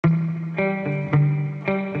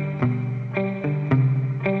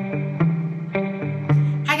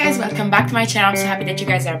back to my channel. I'm so happy that you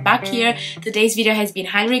guys are back here. Today's video has been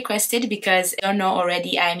highly requested because I don't know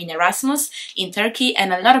already, I'm in Erasmus in Turkey,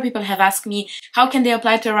 and a lot of people have asked me how can they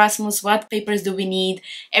apply to Erasmus, what papers do we need,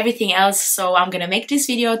 everything else. So I'm gonna make this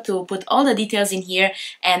video to put all the details in here,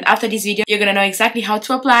 and after this video you're gonna know exactly how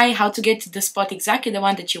to apply, how to get the spot, exactly the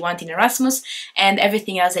one that you want in Erasmus, and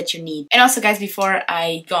everything else that you need. And also guys, before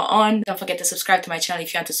I go on, don't forget to subscribe to my channel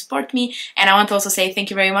if you want to support me, and I want to also say thank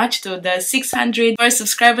you very much to the 600 first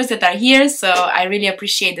subscribers that are here, so I really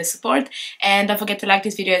appreciate the support. And don't forget to like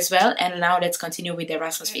this video as well. And now let's continue with the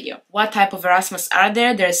Erasmus video. What type of Erasmus are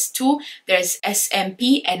there? There's two. There's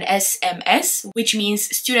SMP and SMS, which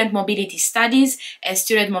means Student Mobility Studies and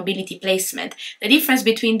Student Mobility Placement. The difference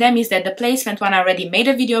between them is that the placement one, I already made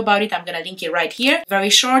a video about it. I'm gonna link it right here. Very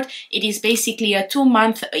short. It is basically a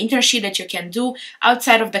 2-month internship that you can do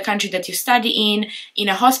outside of the country that you study in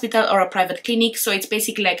a hospital or a private clinic. So it's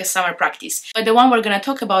basically like a summer practice. But the one we're gonna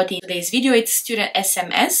talk about in today's video, it's Student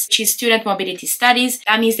SMS, which is Student Mobility Studies.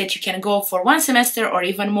 That means that you can go for 1 semester or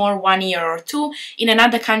even more, 1 year or 2 in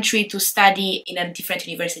another country to study in a different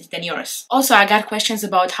university than yours. Also, I got questions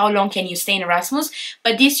about how long can you stay in Erasmus,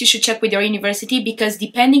 but this you should check with your university because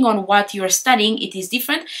depending on what you're studying, it is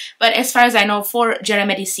different. But as far as I know, for general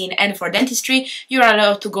medicine and for dentistry, you're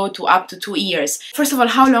allowed to go to up to 2 years. First of all,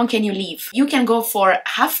 how long can you leave? You can go for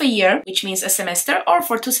half a year, which means a semester, or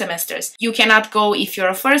for 2 semesters. You cannot go if you're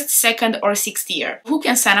a first, second, or 6th year. Who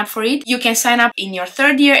can sign up for it? You can sign up in your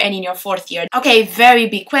 3rd year and in your 4th year. Okay, very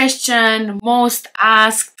big question, most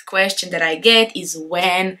asked question that I get is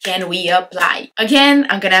when can we apply? Again,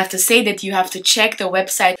 I'm gonna have to say that you have to check the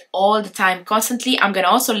website all the time, constantly. I'm gonna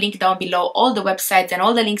also link down below all the websites and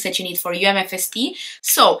all the links that you need for UMFST.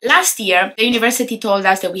 So last year, the university told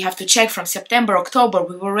us that we have to check from September, October.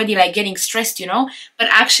 We were already like getting stressed, you know, but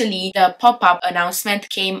actually the pop-up announcement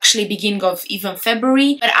came actually beginning of even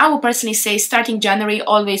February. But I would personally say starting January,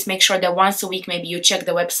 always make sure that once a week maybe you check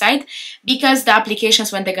the website, because the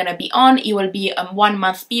applications, when they're gonna be on, it will be a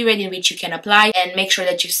 1-month period in which you can apply, and make sure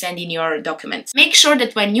that you send in your documents. Make sure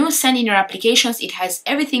that when you send in your applications, it has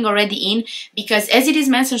everything already in, because as it is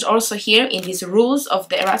mentioned also here in these rules of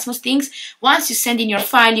the Erasmus things, once you send in your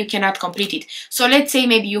file, you cannot complete it. So let's say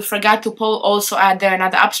maybe you forgot to also add there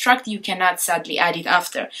another abstract, you cannot sadly add it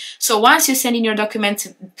after. So once you send in your documents,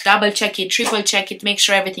 double check it, triple check it, make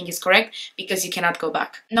sure everything is correct, because you cannot go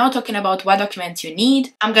back. Now talking about what documents you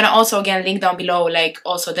need, I'm gonna also again link down below like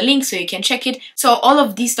also the link so you can check it. So all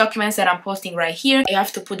of these documents that I'm posting right here, you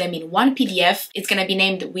have to put them in one PDF. It's gonna be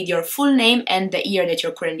named with your full name and the year that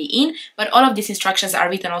you're currently in, but all of these instructions are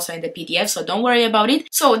written also in the PDF, so don't worry about it.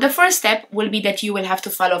 So the first step will be that you will have to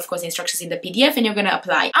follow, of course, instructions in the PDF, and you're gonna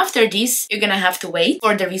apply. After this, you're gonna have to wait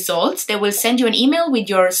for the results. They will send you an email with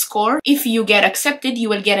your score. If you get accepted, you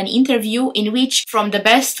will get an interview in which from the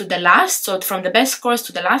best to the last, so from the best scores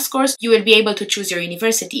to the last scores, you will be able to choose your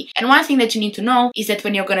university. And one thing that you need to know is that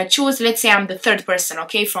when you're gonna choose, let's say I'm the 3rd person,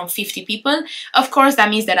 okay, from 50 people, of course that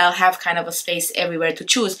means that I'll have kind of a space everywhere to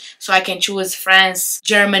choose, so I can choose France,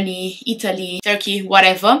 Germany, Italy, Turkey,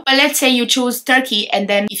 whatever. But let's say you choose Turkey, and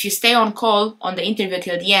then if you stay on call on the interview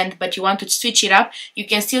till the end but you want to switch it up, you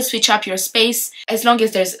can still switch up your space as long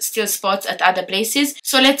as there's still spots at other places.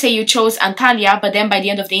 So let's say you chose Antalya, but then by the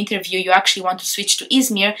end of the interview you actually want to switch to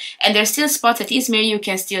Izmir, and there's still spots at Izmir, you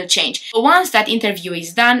can still change. But once that interview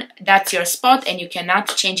is done, that's your spot and you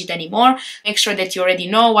cannot change it anymore. Make sure that you already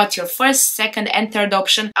know what's your 1st, 2nd, and 3rd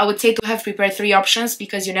option. I would say to have prepared 3 options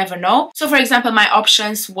because you never know. So for example, my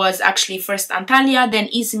options was actually first Antalya, then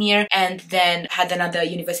Izmir, and then had another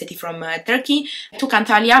university from Turkey. I took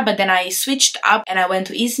Antalya, but then I switched up and I went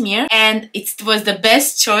to Izmir, and it was the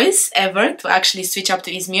best choice ever to actually switch up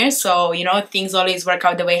to Izmir. So, you know, things always work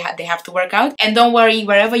out the way they have to work out. And don't worry,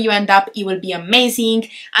 wherever you end up, it will be amazing.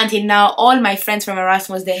 Until now, all my friends from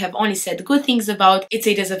Erasmus, they have only said good things about it.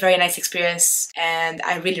 It is a very nice experience, and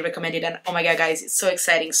I really recommend it. And oh my god guys, it's so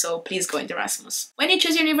exciting, so please go into Erasmus. When you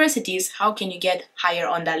choose universities, how can you get higher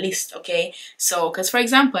on that list? Okay, so because for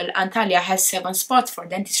example, Antalya has 7 spots for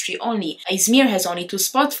dentistry only, Izmir has only 2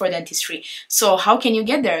 spots for dentistry. So how can you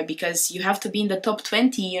get there? Because you have to be in the top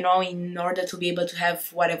 20, you know, in order to be able to have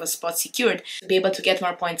whatever spot secured. To be able to get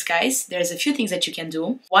more points, guys, there's a few things that you can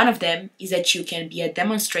do. One of them is that you can be a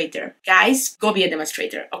demonstrator. Guys, go be a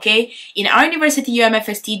demonstrator, okay? In our university,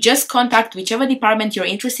 UMFST, just contact whichever department you're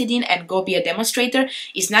interested in and go be a demonstrator.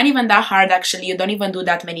 It's not even that hard actually, you don't even do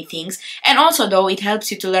that many things. And also though, it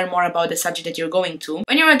helps you to learn more about the subject that you're going to.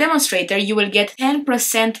 When you're a demonstrator, you will get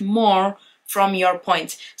 10% more from your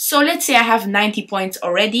points. So let's say I have 90 points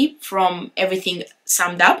already from everything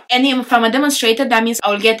summed up. And if I'm a demonstrator, that means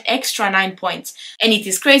I will get extra 9 points. And it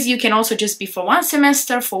is crazy. You can also just be for 1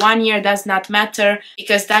 semester, for 1 year, does not matter,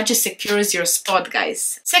 because that just secures your spot,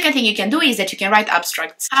 guys. Second thing you can do is that you can write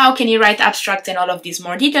abstracts. How can you write abstracts, and all of these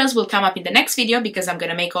more details will come up in the next video, because I'm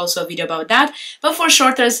gonna make also a video about that. But for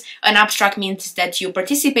shorters, an abstract means that you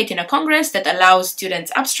participate in a congress that allows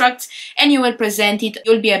students abstracts, and you will present it.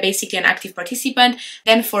 You'll be basically an active participant.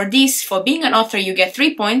 Then for this, for being an author, you get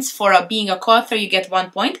 3 points. For being a co-author, you get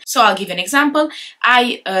 1 point. So I'll give you an example.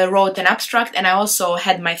 I wrote an abstract, and I also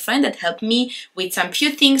had my friend that helped me with some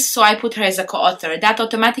few things, so I put her as a co-author. That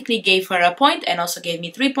automatically gave her a point and also gave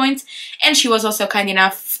me 3 points. And she was also kind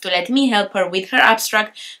enough to let me help her with her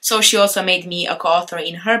abstract, so she also made me a co-author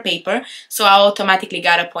in her paper, so I automatically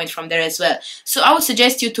got a point from there as well. So I would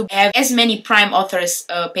suggest you to have as many prime authors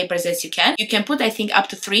papers as you can. You can put, I think, up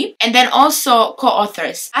to 3. And then also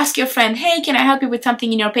co-authors. Ask your friend, hey, can I help you with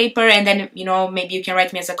something in your paper? And then, you know, maybe you can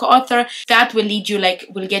write me as a co-author. That will lead you, like,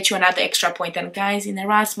 will get you another extra point. And guys, in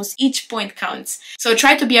Erasmus, each point counts. So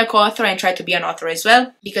try to be a co-author and try to be an author as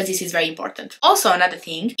well, because this is very important. Also, another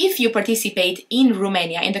thing, if you participate in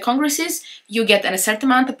Romania in the congresses, you get a certain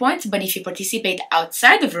amount of points, but if you participate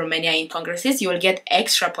outside of Romania in congresses, you will get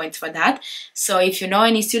extra points for that. So if you know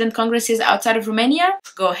any student congresses outside of Romania,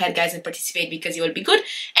 go ahead, guys, and participate, because you will be good.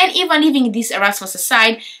 And even leaving this Erasmus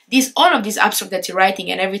aside, all of these abstracts that you're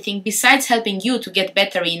writing and everything, besides helping you to get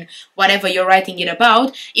better in whatever you're writing it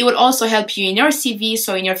about, it will also help you in your CV,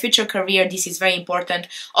 so in your future career, this is very important.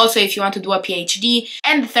 Also, if you want to do a PhD.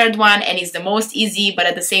 And the third one, and is the most easy, but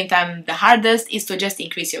at the same time the hardest, is to just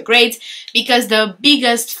increase your grades, because the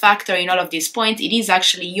biggest factor in all of these points, it is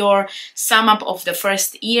actually your sum up of the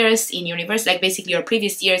first years in university, like basically your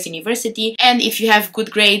previous years in university. And if you have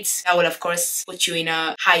good grades, that will of course put you in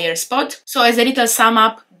a higher spot. So as a little sum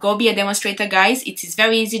up, go be a demonstrator, guys. It is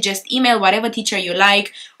very easy. Just email whatever teacher you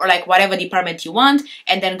like, or like whatever department you want,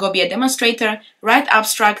 and then go be a demonstrator, write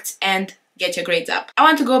abstracts, and get your grades up. I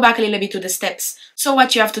want to go back a little bit to the steps. So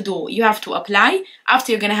what you have to do, you have to apply.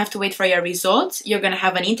 After, you're gonna have to wait for your results. You're gonna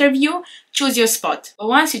have an interview, choose your spot. But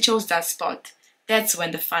once you chose that spot, that's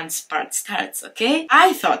when the fun part starts, okay?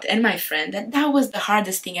 I thought, and my friend, that was the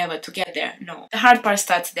hardest thing ever to get there. No, the hard part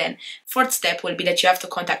starts then. Fourth step will be that you have to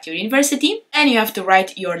contact your university, and you have to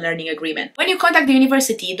write your learning agreement. When you contact the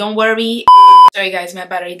university, don't worry. Sorry guys, my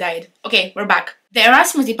battery died. Okay, we're back. The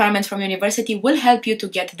Erasmus department from university will help you to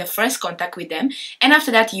get the first contact with them, and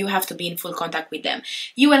after that you have to be in full contact with them.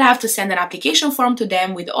 You will have to send an application form to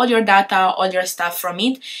them with all your data, all your stuff from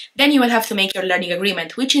it. Then you will have to make your learning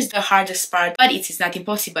agreement, which is the hardest part, but it is not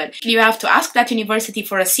impossible. You have to ask that university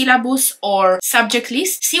for a syllabus or subject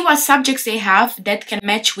list, see what subjects they have that can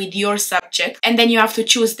match with your subject, and then you have to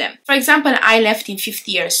choose them. For example, I left in 5th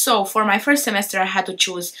year, so for my first semester I had to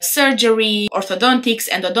choose surgery, orthodontics,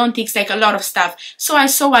 endodontics, like a lot of stuff. So I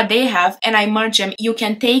saw what they have and I merged them. You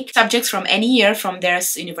can take subjects from any year from their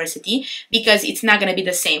university, because it's not going to be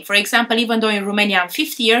the same. For example, even though in Romania I'm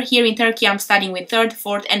 5th year, here in Turkey I'm studying with 3rd,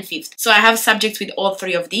 4th and 5th. So I have subjects with all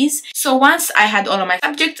 3 of these. So once I had all of my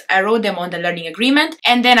subjects, I wrote them on the learning agreement,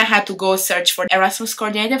 and then I had to go search for Erasmus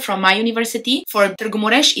coordinator from my university. For Târgu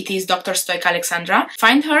Mureș, it is Dr. Stoica Alexandra.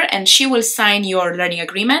 Find her and she will sign your learning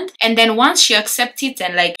agreement. And then once she accepts it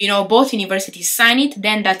and, like, you know, both universities sign it,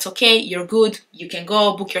 then that's okay, you're good. You can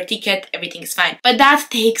go book your ticket, everything is fine. But that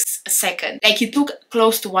takes a second. Like, it took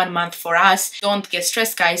close to 1 month for us. Don't get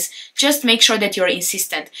stressed, guys. Just make sure that you're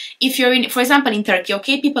insistent. If you're in, for example, in Turkey,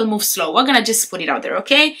 okay, people move slow. We're gonna just put it out there,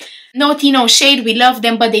 okay? No tea, no shade, we love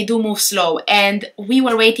them, but they do move slow. And we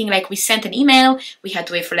were waiting, like, we sent an email, we had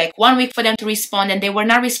to wait for like 1 week for them to respond, and they were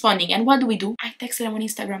not responding. And what do? I texted them on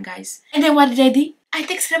Instagram, guys. And then what did I do? I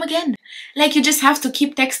texted them again. Like, you just have to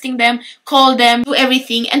keep texting them, call them, do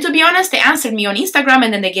everything. And to be honest, they answered me on Instagram,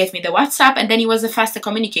 and then they gave me the WhatsApp, and then it was a faster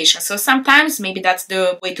communication. So sometimes maybe that's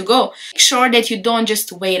the way to go. Make sure that you don't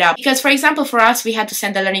just wait up. Because, for example, for us, we had to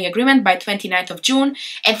send the learning agreement by 29th of June,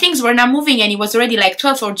 and things were not moving, and it was already like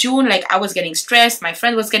 12th of June. Like, I was getting stressed, my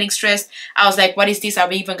friend was getting stressed. I was like, what is this? Are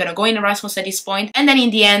we even gonna go in Erasmus at this point? And then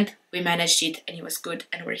in the end, we managed it, and it was good,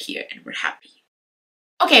 and we're here, and we're happy.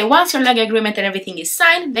 Okay, once your learning agreement and everything is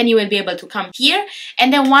signed, then you will be able to come here.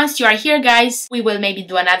 And then once you are here, guys, we will maybe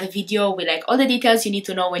do another video with like all the details you need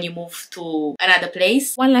to know when you move to another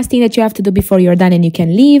place. One last thing that you have to do before you're done and you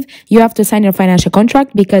can leave, you have to sign your financial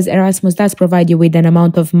contract, because Erasmus does provide you with an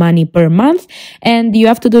amount of money per month. And you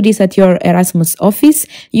have to do this at your Erasmus office.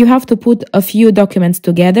 You have to put a few documents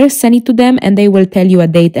together, send it to them, and they will tell you a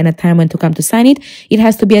date and a time when to come to sign it. It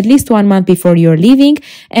has to be at least 1 month before you're leaving.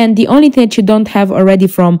 And the only thing that you don't have already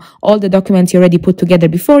from all the documents you already put together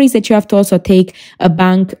before is that you have to also take a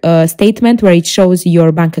bank statement where it shows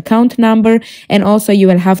your bank account number, and also you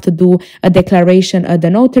will have to do a declaration at the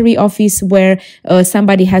notary office where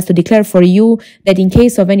somebody has to declare for you that in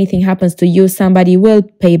case of anything happens to you, somebody will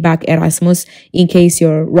pay back Erasmus in case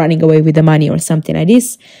you're running away with the money or something like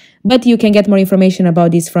this. But you can get more information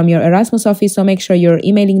about this from your Erasmus office, so make sure you're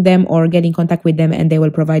emailing them or get in contact with them and they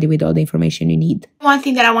will provide you with all the information you need. One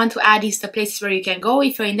thing that I want to add is the places where you can go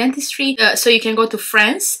if you're in dentistry. So you can go to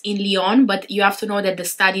France, in Lyon, but you have to know that the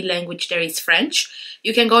study language there is French.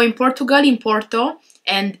 You can go in Portugal, in Porto,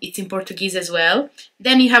 and it's in Portuguese as well.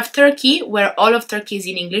 Then you have Turkey, where all of Turkey is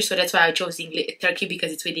in English, so that's why I chose Turkey,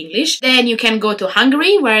 because it's with English. Then you can go to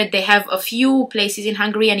Hungary, where they have a few places in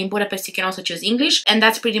Hungary, and in Budapest you can also choose English, and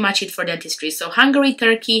that's pretty much it for dentistry. So Hungary,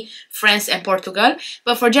 Turkey, France, and Portugal.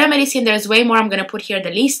 But for general medicine, there's way more. I'm gonna put here the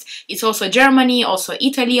list. It's also Germany, also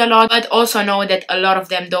Italy a lot, but also know that a lot of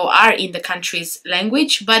them though are in the country's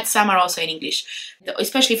language, but some are also in English.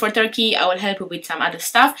 Especially for Turkey, I will help you with some other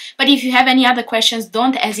stuff. But if you have any other questions,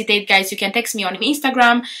 don't hesitate, guys. You can text me on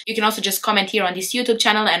Instagram. You can also just comment here on this YouTube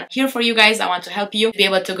channel, and here for you guys. I want to help you be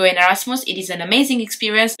able to go in Erasmus. It is an amazing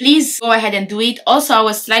experience. Please go ahead and do it. Also, I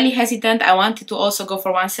was slightly hesitant. I wanted to also go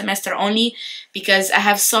for 1 semester only because I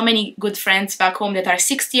have so many good friends back home that are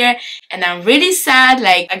 6th year, and I'm really sad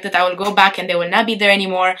like that I will go back and they will not be there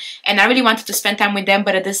anymore, and I really wanted to spend time with them.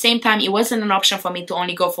 But at the same time, it wasn't an option for me to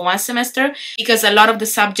only go for 1 semester because a lot of the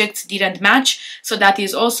subjects didn't match. So that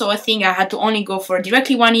is also a thing. I had to only go for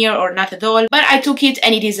directly 1 year or not at all. But I took it,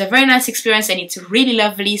 and it is a very nice experience, and it's really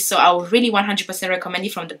lovely. So I would really 100% recommend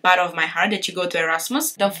it from the bottom of my heart that you go to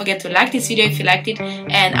Erasmus. Don't forget to like this video if you liked it,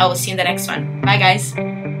 and I will see you in the next one. Bye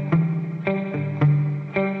guys.